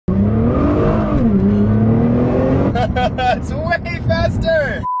It's way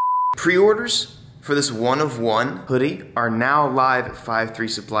faster! Pre-orders for this one-of-one hoodie are now live at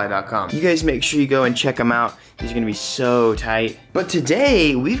 53supply.com. You guys make sure you go and check them out. These are gonna be so tight. But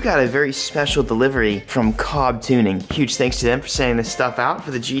today, we've got a very special delivery from Cobb Tuning. Huge thanks to them for sending this stuff out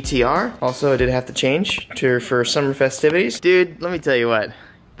for the GTR. Also, I did have to change for summer festivities. Dude, let me tell you what.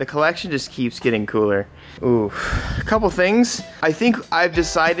 The collection just keeps getting cooler. Ooh, a couple things. I think I've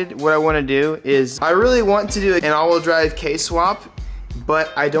decided what I wanna do is, I really want to do an all-wheel drive K-swap,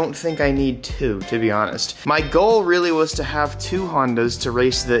 but I don't think I need two, to be honest. My goal really was to have two Hondas to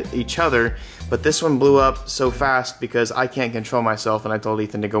race each other, but this one blew up so fast because I can't control myself and I told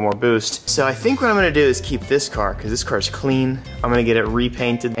Ethan to go more boost. So I think what I'm gonna do is keep this car, because this car is clean. I'm gonna get it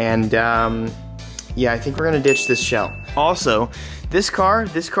repainted, and yeah, I think we're gonna ditch this shell. Also, this car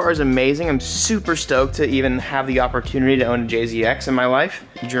is amazing. I'm super stoked to even have the opportunity to own a JZX in my life.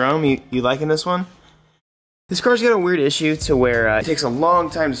 Jerome, you liking this one? This car's got a weird issue to where it takes a long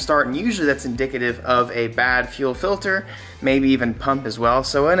time to start, and usually that's indicative of a bad fuel filter, maybe even pump as well.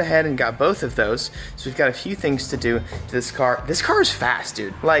 So I went ahead and got both of those. So we've got a few things to do to this car. This car is fast,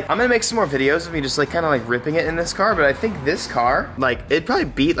 dude. Like, I'm gonna make some more videos of me just like kind of like ripping it in this car, but I think this car, like, it'd probably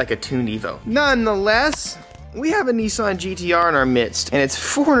beat like a tuned Evo. Nonetheless, we have a Nissan GTR in our midst, and it's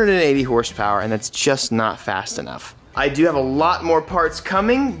 480 horsepower, and that's just not fast enough. I do have a lot more parts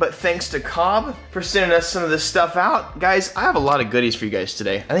coming, but thanks to Cobb for sending us some of this stuff out. Guys, I have a lot of goodies for you guys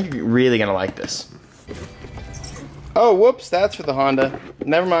today. I think you're really gonna like this. Oh, whoops, that's for the Honda.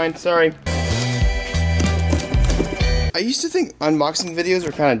 Never mind, sorry. I used to think unboxing videos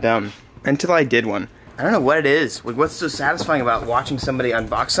were kind of dumb, until I did one. I don't know what it is. Like, what's so satisfying about watching somebody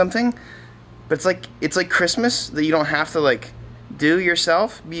unbox something? But it's like Christmas, that you don't have to like do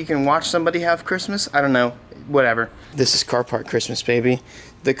yourself, but you can watch somebody have Christmas. I don't know. Whatever. This is Car Part Christmas, baby.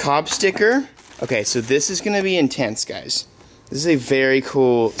 The Cobb sticker. Okay, so this is gonna be intense, guys. This is a very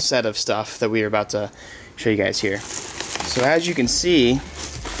cool set of stuff that we are about to show you guys here. So as you can see,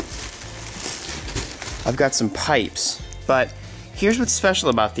 I've got some pipes, but here's what's special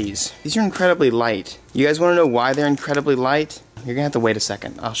about these. These are incredibly light. You guys wanna know why they're incredibly light? You're gonna have to wait a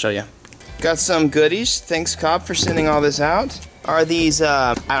second. I'll show you. Got some goodies. Thanks, Cobb, for sending all this out. Are these,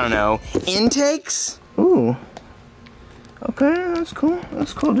 I don't know, intakes? Ooh. Okay, that's cool.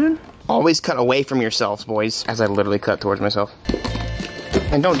 That's cool, dude. Always cut away from yourselves, boys. As I literally cut towards myself.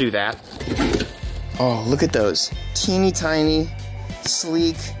 And don't do that. Oh, look at those. Teeny tiny,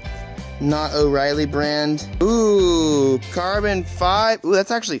 sleek, not O'Reilly brand. Ooh, carbon fiber. Ooh,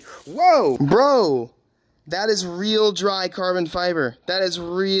 that's actually, whoa, bro. That is real dry carbon fiber. That is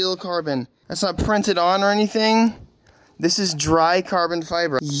real carbon. That's not printed on or anything. This is dry carbon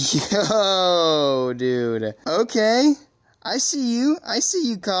fiber. Yo, dude. Okay. I see you,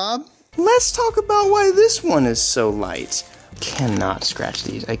 Cobb. Let's talk about why this one is so light. Cannot scratch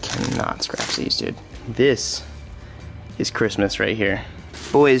these. I cannot scratch these, dude. This is Christmas right here.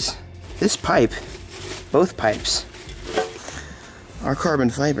 Boys, this pipe, both pipes, are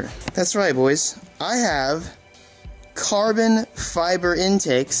carbon fiber. That's right, boys. I have carbon fiber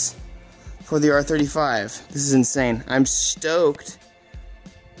intakes for the R35. This is insane. I'm stoked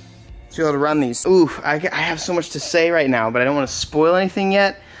to be able to run these. Ooh, I have so much to say right now, but I don't want to spoil anything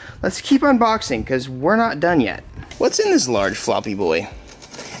yet. Let's keep unboxing, because we're not done yet. What's in this large floppy boy?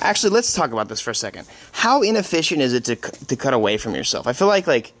 Actually, let's talk about this for a second. How inefficient is it to cut away from yourself? I feel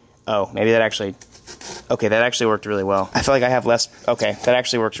like, oh, maybe that actually, okay, that actually worked really well. I feel like I have less, okay, that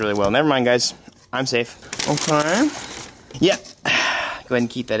actually works really well. Never mind, guys. I'm safe. Okay. Yeah. Go ahead and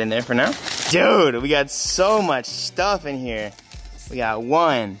keep that in there for now. Dude, we got so much stuff in here. We got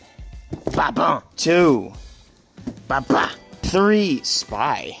 1, 2, 3,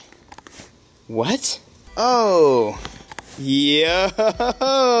 spy. What? Oh. Yo.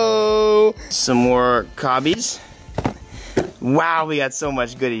 Some more cobbies. Wow, we got so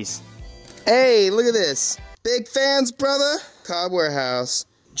much goodies. Hey, look at this. Big fans, brother. Cobb Warehouse.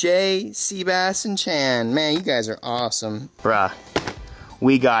 Jay, Seabass, and Chan. Man, you guys are awesome. Bruh,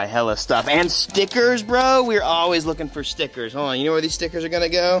 we got hella stuff. And stickers, bro. We're always looking for stickers. Hold on, you know where these stickers are gonna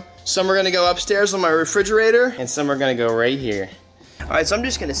go? Some are gonna go upstairs on my refrigerator, and some are gonna go right here. Alright, so I'm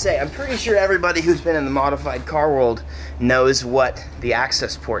just gonna say, I'm pretty sure everybody who's been in the modified car world knows what the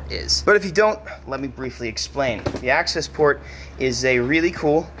access port is. But if you don't, let me briefly explain. The access port is a really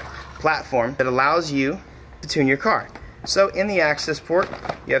cool platform that allows you to tune your car. So in the access port,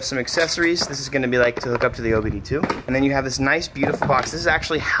 you have some accessories. This is going to be like to hook up to the OBD2. And then you have this nice, beautiful box. This is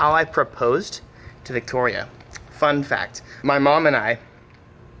actually how I proposed to Victoria. Fun fact. My mom and I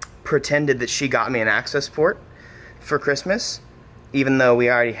pretended that she got me an access port for Christmas, even though we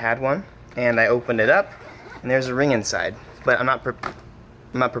already had one. And I opened it up, and there's a ring inside. But I'm not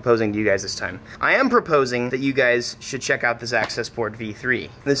proposing to you guys this time. I am proposing that you guys should check out this access port V3.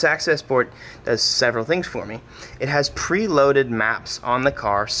 This access port does several things for me. It has preloaded maps on the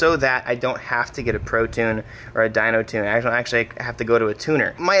car so that I don't have to get a Pro Tune or a Dyno Tune. I don't actually have to go to a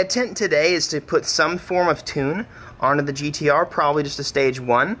tuner. My intent today is to put some form of tune onto the GTR, probably just a stage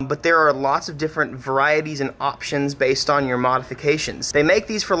 1, but there are lots of different varieties and options based on your modifications. They make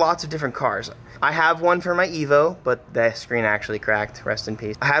these for lots of different cars. I have one for my Evo, but the screen actually cracked, rest in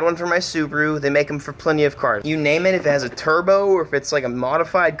peace. I had one for my Subaru. They make them for plenty of cars. You name it, if it has a turbo or if it's like a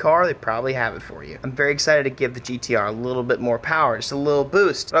modified car, they probably have it for you. I'm very excited to give the GTR a little bit more power, just a little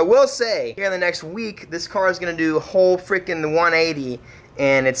boost. But I will say, here in the next week, this car is gonna do a whole freaking 180,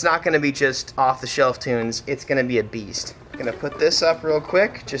 and it's not gonna be just off-the-shelf tunes, it's gonna be a beast. I'm gonna put this up real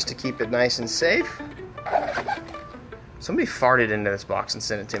quick, just to keep it nice and safe. Somebody farted into this box and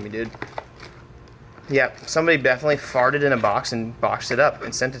sent it to me, dude. Yep, somebody definitely farted in a box and boxed it up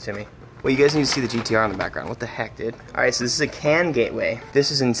and sent it to me. Well, you guys need to see the GTR in the background. What the heck, dude? Alright, so this is a CAN gateway.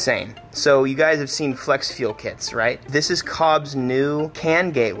 This is insane. So you guys have seen flex fuel kits, right? This is Cobb's new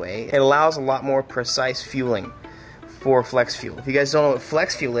CAN gateway. It allows a lot more precise fueling for flex fuel. If you guys don't know what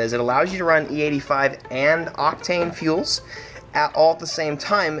flex fuel is, it allows you to run E85 and octane fuels all at the same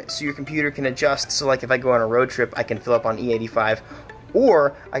time, so your computer can adjust. So like if I go on a road trip, I can fill up on E85,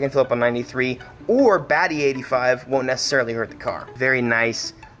 or I can fill up on 93, or bad E85 won't necessarily hurt the car. Very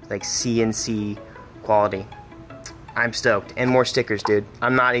nice, like CNC quality. I'm stoked. And more stickers, dude.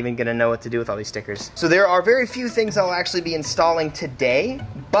 I'm not even gonna know what to do with all these stickers. So there are very few things I'll actually be installing today,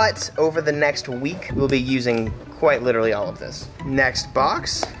 but over the next week, we'll be using quite literally all of this. Next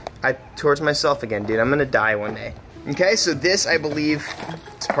box, towards myself again, dude. I'm gonna die one day. Okay, so this, I believe,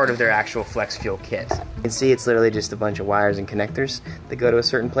 is part of their actual flex fuel kit. You can see it's literally just a bunch of wires and connectors that go to a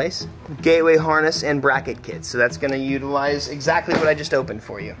certain place. Gateway harness and bracket kit. So that's gonna utilize exactly what I just opened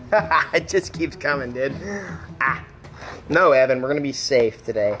for you. It just keeps coming, dude. Ah. No, Evan, we're gonna be safe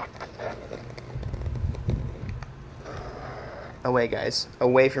today. Away, guys.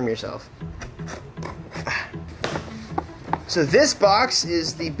 Away from yourself. So this box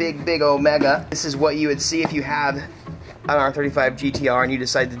is the big Omega. This is what you would see if you had an R35 GTR and you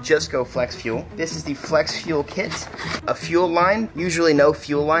decide to just go flex fuel. This is the flex fuel kit. A fuel line. Usually no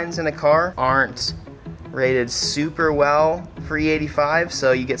fuel lines in a car aren't rated super well for E85,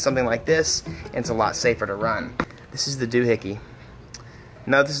 so you get something like this and it's a lot safer to run. This is the doohickey.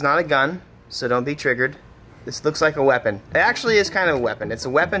 No, this is not a gun, so don't be triggered. This looks like a weapon. It actually is kind of a weapon. It's a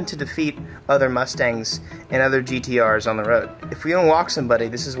weapon to defeat other Mustangs and other GTRs on the road. If we don't walk somebody,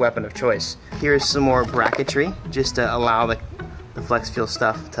 this is weapon of choice. Here's some more bracketry, just to allow the flex fuel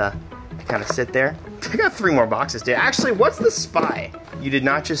stuff to kind of sit there. I got 3 more boxes, dude. Actually, what's the Spy? You did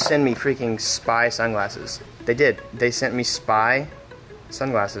not just send me freaking Spy sunglasses. They did. They sent me Spy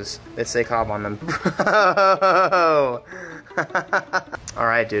sunglasses that say Cobb on them. Bro!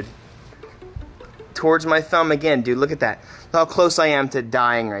 Alright, dude. Towards my thumb again, dude. Look at that. Look how close I am to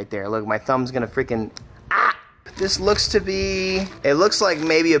dying right there. Look, my thumb's gonna freaking... Ah! This looks to be... It looks like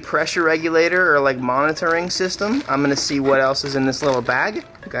maybe a pressure regulator or like monitoring system. I'm gonna see what else is in this little bag.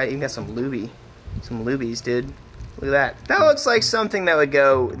 Got even got some lubie. Some lubies, dude. Look at that. That looks like something that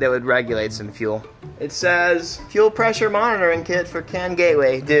would regulate some fuel. It says fuel pressure monitoring kit for CAN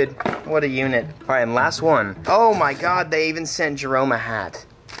gateway. Dude, what a unit. Alright, and last one. Oh my god, they even sent Jerome a hat.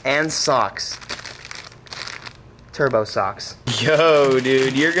 And socks. Turbo socks. Yo,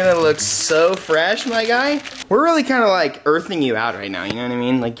 dude, you're gonna look so fresh, my guy. We're really kind of like earthing you out right now, you know what I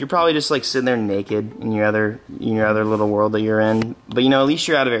mean? Like, you're probably just like sitting there naked in your other little world that you're in. But you know, at least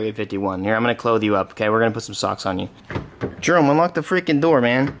you're out of Area 51. Here, I'm gonna clothe you up, okay? We're gonna put some socks on you. Jerome, unlock the freaking door,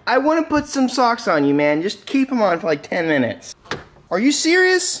 man. I wanna put some socks on you, man. Just keep them on for like 10 minutes. Are you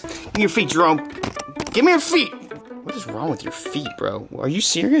serious? Give me your feet, Jerome. Give me your feet. What is wrong with your feet, bro? Are you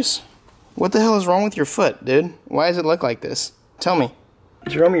serious? What the hell is wrong with your foot, dude? Why does it look like this? Tell me.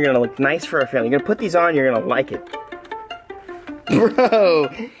 Jerome, you're gonna look nice for a family. You're gonna put these on, you're gonna like it. Bro,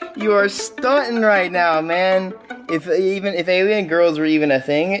 you are stunting right now, man. If alien girls were even a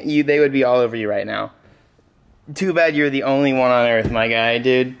thing, they would be all over you right now. Too bad you're the only one on Earth, my guy,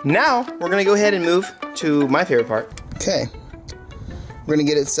 dude. Now, we're gonna go ahead and move to my favorite part. Okay. We're gonna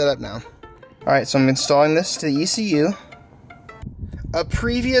get it set up now. Alright, so I'm installing this to the ECU. A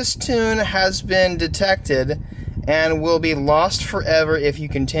previous tune has been detected and will be lost forever if you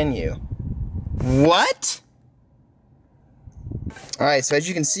continue. What? Alright, so as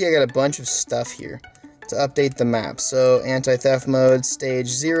you can see, I got a bunch of stuff here to update the map. So, anti-theft mode, stage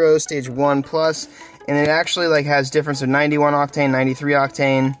 0, stage 1 plus, and it actually like has difference of 91 octane, 93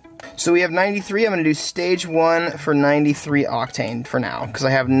 octane, So we have 93. I'm gonna do stage 1 for 93 octane for now, because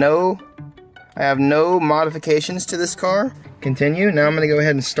I have no modifications to this car. Continue. Now I'm gonna go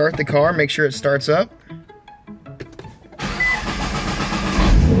ahead and start the car, make sure it starts up.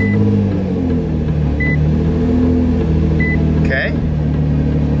 Okay.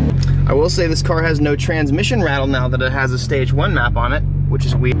 I will say this car has no transmission rattle now that it has a stage 1 map on it, which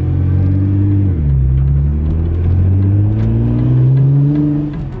is weird.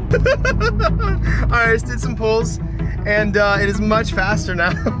 Alright, I just did some pulls, and it is much faster now.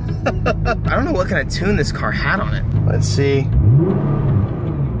 I don't know what kind of tune this car had on it. Let's see.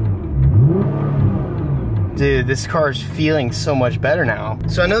 Dude, this car is feeling so much better now.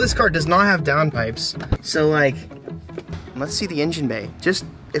 So I know this car does not have downpipes, so like, let's see the engine bay. Just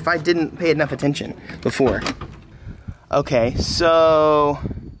if I didn't pay enough attention before. Okay, so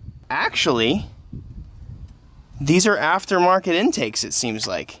actually, these are aftermarket intakes, it seems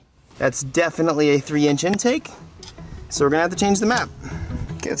like. That's definitely a 3-inch intake, so we're gonna have to change the map.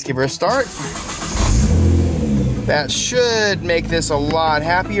 Okay, let's give her a start. That should make this a lot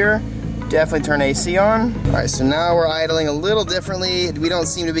happier. Definitely turn AC on. All right, so now we're idling a little differently. We don't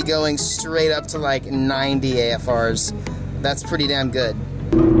seem to be going straight up to like 90 AFRs. That's pretty damn good.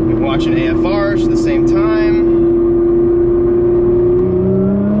 We're watching AFRs at the same time.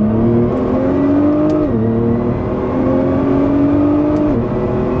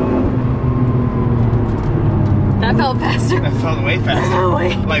 That felt faster. That felt way faster.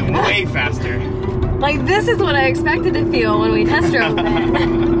 Way like way faster. Like this is what I expected to feel when we test drove it.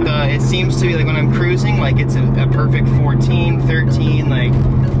 It seems to be like when I'm cruising, like it's a perfect 14, 13, like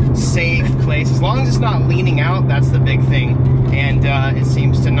safe place. As long as it's not leaning out, that's the big thing. And it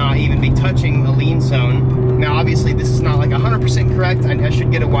seems to not even be touching the lean zone. Now obviously this is not like 100% correct. I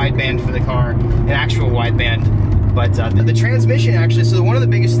should get a wideband for the car, an actual wideband. But the transmission actually, so one of the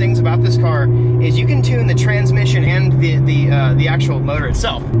biggest things about this car is you can tune the transmission and the actual motor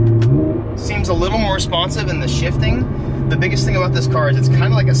itself. Seems a little more responsive in the shifting. The biggest thing about this car is it's kind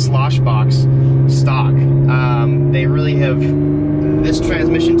of like a slosh box stock. They really have, this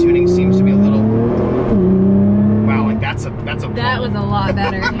transmission tuning seems to be a little, wow, like that's a That was a lot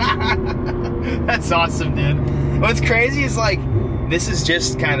better. That's awesome, dude. What's crazy is like, this is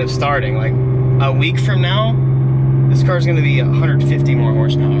just kind of starting. Like a week from now, this car's gonna be 150 more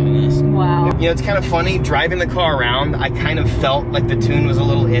horsepower than this. Wow. You know, it's kind of funny, driving the car around, I kind of felt like the tune was a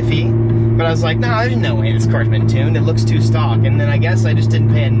little iffy, but I was like, no, there's no way this car's been tuned, it looks too stock. And then I guess I just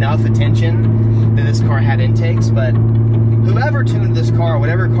didn't pay enough attention that this car had intakes, but whoever tuned this car,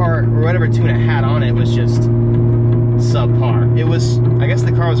 whatever tune it had on it was just subpar. It was, I guess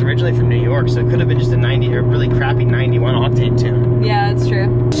the car was originally from New York, so it could have been just a really crappy 91 octane tune. Yeah, that's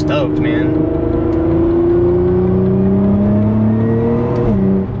true. Stoked, man.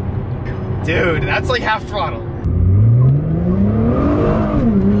 Dude, that's like half throttle.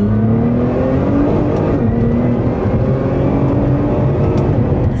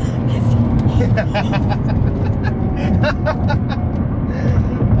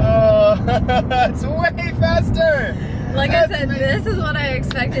 Oh, that's way faster. Like I said, this is what I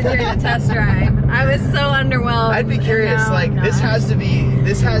expected during the test drive. I was so underwhelmed. I'd be curious, like, this has to be,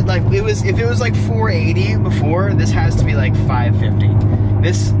 like, if it was like 480 before, this has to be like 550.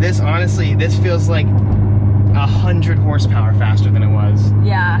 This honestly, this feels like 100 horsepower faster than it was.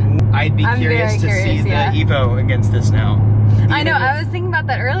 Yeah. I'd be curious to see the Evo against this now. I know, I was thinking about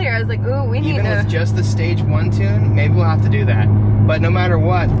that earlier. I was like, ooh, we need to... Even with just the stage 1 tune, maybe we'll have to do that. But no matter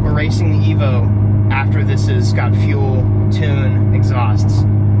what, we're racing the Evo after this has got fuel, tune, exhausts,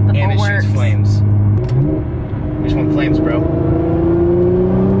 and it shoots flames. I just want flames, bro.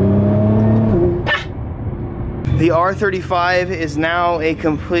 The R35 is now a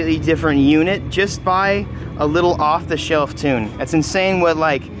completely different unit just by a little off-the-shelf tune. That's insane what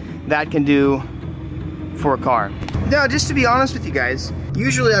like that can do for a car. Now, just to be honest with you guys,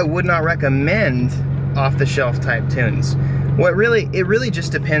 usually I would not recommend off-the-shelf type tunes. It really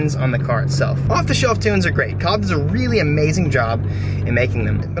just depends on the car itself. Off-the-shelf tunes are great. Cobb does a really amazing job in making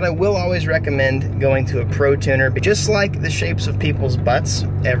them. But I will always recommend going to a pro tuner. Just like the shapes of people's butts,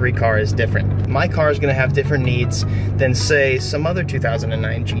 every car is different. My car is gonna have different needs than say some other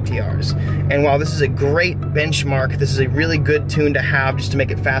 2009 GTRs. And while this is a great benchmark, this is a really good tune to have just to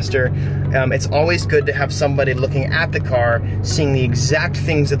make it faster, it's always good to have somebody looking at the car, seeing the exact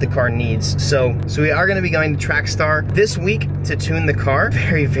things that the car needs. So we are gonna be going to Trackstar this week to tune the car.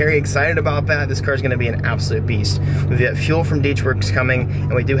 Very, very excited about that. This car is going to be an absolute beast. We've got fuel from Deechworks coming,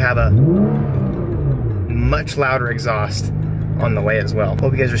 and we do have a much louder exhaust on the way as well.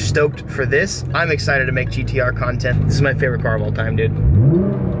 Hope you guys are stoked for this. I'm excited to make GTR content. This is my favorite car of all time, dude.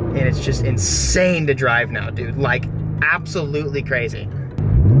 and it's just insane to drive now, dude. Like, absolutely crazy.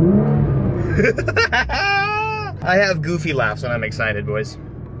 I have goofy laughs when I'm excited, boys.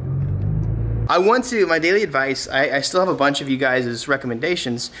 My daily advice, I still have a bunch of you guys'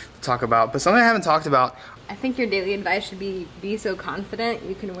 recommendations to talk about, but something I haven't talked about. I think your daily advice should be so confident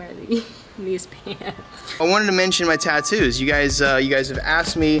you can wear these pants. I wanted to mention my tattoos. You guys have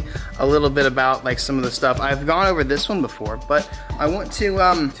asked me a little bit about like some of the stuff. I've gone over this one before, but I want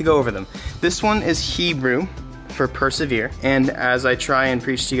to go over them. This one is Hebrew for persevere, and as I try and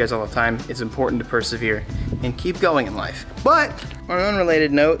preach to you guys all the time, it's important to persevere and keep going in life. But on an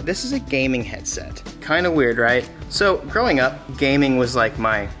unrelated note, this is a gaming headset. Kind of weird, right? So growing up, gaming was like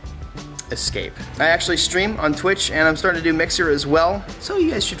my escape. I actually stream on Twitch, and I'm starting to do Mixer as well, so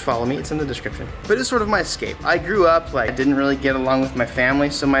you guys should follow me, it's in the description. But it's sort of my escape. I grew up, like, I didn't really get along with my family,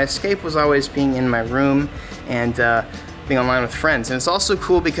 so my escape was always being in my room and being online with friends. And it's also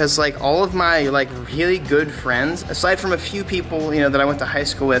cool because like all of my like really good friends, aside from a few people, you know, that I went to high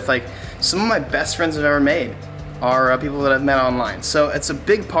school with, like some of my best friends I've ever made are people that I've met online. So it's a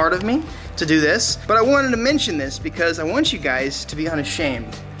big part of me to do this, but I wanted to mention this because I want you guys to be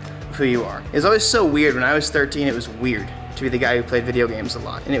unashamed of who you are. It was always so weird. When I was 13, it was weird to be the guy who played video games a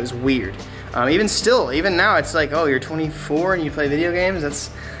lot, and it was weird. Even now, it's like, oh, you're 24 and you play video games?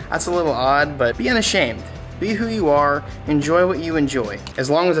 That's a little odd, but be unashamed. Be who you are, enjoy what you enjoy. As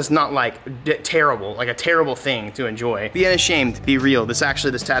long as it's not like terrible, like a terrible thing to enjoy. Be unashamed, be real. This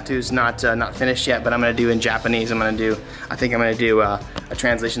tattoo is not finished yet, but I'm gonna do in Japanese. I think I'm gonna do a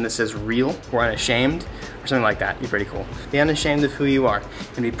translation that says real or unashamed or something like that. Be pretty cool. Be unashamed of who you are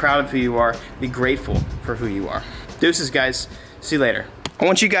and be proud of who you are. Be grateful for who you are. Deuces, guys. See you later. I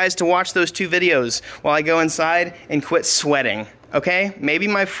want you guys to watch those 2 videos while I go inside and quit sweating. Okay? Maybe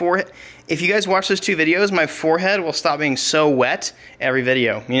my forehead, if you guys watch those 2 videos, my forehead will stop being so wet every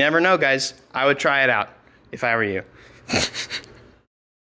video. You never know, guys. I would try it out if I were you.